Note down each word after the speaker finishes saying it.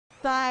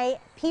by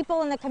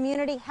people in the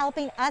community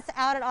helping us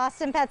out at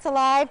Austin Pets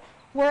Alive,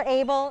 we're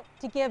able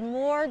to give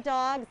more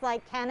dogs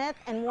like Kenneth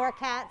and more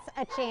cats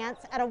a chance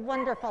at a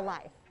wonderful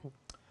life.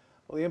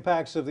 Well, the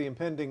impacts of the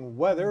impending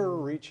weather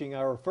reaching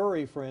our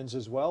furry friends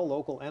as well.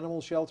 Local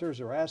animal shelters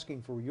are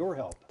asking for your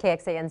help.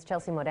 KXAN's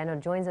Chelsea Moreno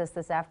joins us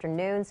this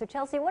afternoon. So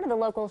Chelsea, what are the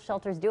local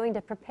shelters doing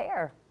to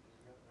prepare?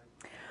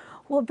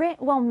 Well,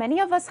 Britt, while many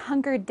of us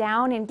hunker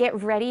down and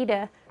get ready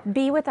to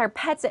be with our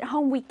pets at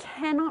home, we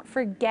cannot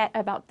forget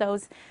about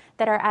those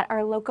that are at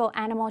our local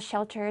animal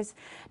shelters.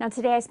 Now,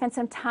 today I spent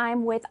some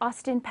time with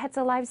Austin Pets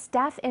Alive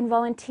staff and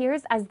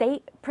volunteers as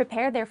they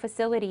prepare their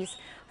facilities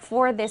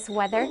for this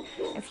weather.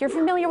 If you're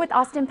familiar with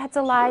Austin Pets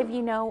Alive,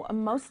 you know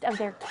most of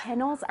their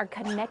kennels are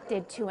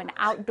connected to an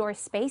outdoor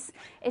space,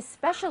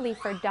 especially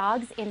for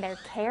dogs in their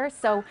care.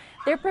 So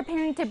they're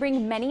preparing to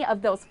bring many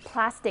of those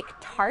plastic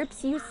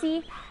tarps you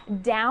see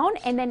down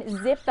and then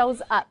zip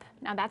those up.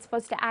 Now that's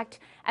supposed to act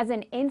as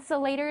an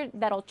insulator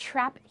that'll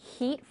trap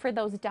heat for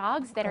those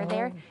dogs that are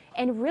there.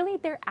 And really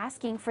they're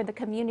asking for the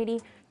community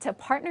to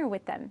partner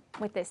with them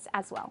with this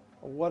as well.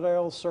 What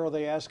else are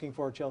they asking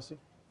for, Chelsea?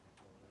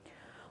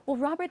 Well,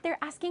 Robert, they're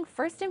asking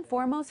first and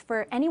foremost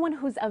for anyone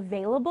who's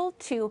available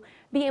to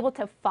be able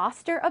to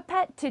foster a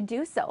pet to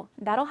do so.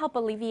 That'll help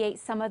alleviate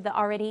some of the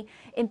already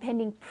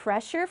impending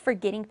pressure for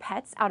getting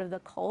pets out of the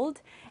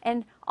cold,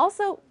 and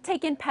also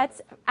take in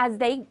pets as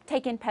they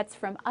take in pets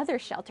from other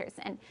shelters.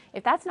 And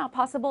if that's not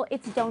possible,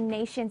 it's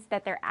donations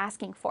that they're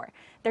asking for.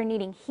 They're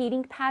needing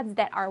heating pads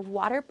that are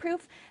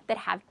waterproof, that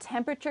have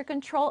temperature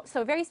control,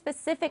 so a very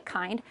specific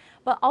kind,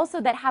 but also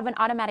that have an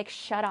automatic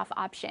shut-off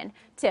option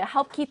to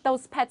help keep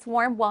those pets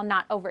warm while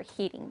not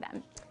overheating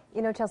them.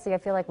 You know, Chelsea, I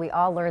feel like we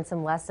all learned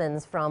some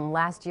lessons from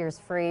last year's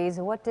freeze.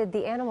 What did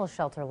the animal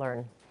shelter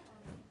learn?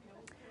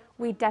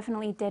 We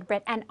definitely did,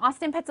 Britt, and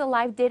Austin Pets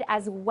Alive did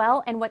as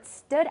well, and what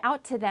stood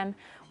out to them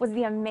was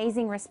the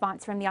amazing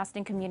response from the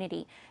Austin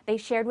community. They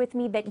shared with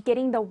me that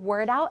getting the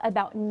word out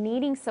about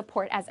needing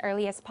support as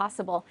early as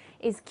possible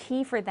is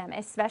key for them,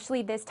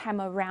 especially this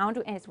time around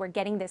as we're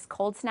getting this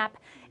cold snap.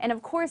 And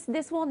of course,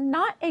 this will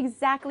not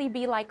exactly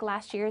be like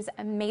last year's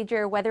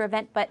major weather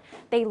event, but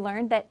they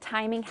learned that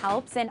timing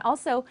helps, and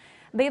also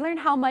they learned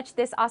how much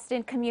this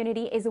Austin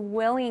community is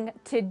willing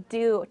to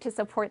do to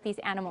support these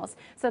animals.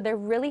 So they're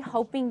really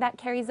hoping that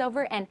carries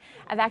over, and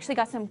I've actually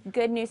got some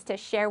good news to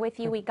share with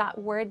you. We got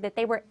word that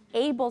they were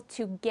able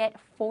to get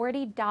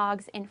 40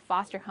 dogs in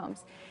foster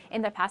homes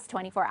in the past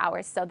 24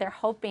 hours. So they're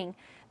hoping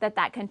that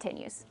that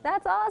continues.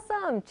 That's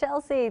awesome.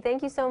 Chelsea,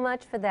 thank you so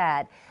much for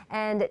that.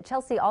 And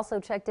Chelsea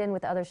also checked in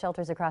with other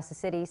shelters across the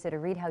city. So to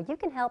read how you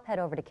can help, head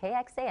over to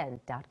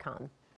KXAN.com.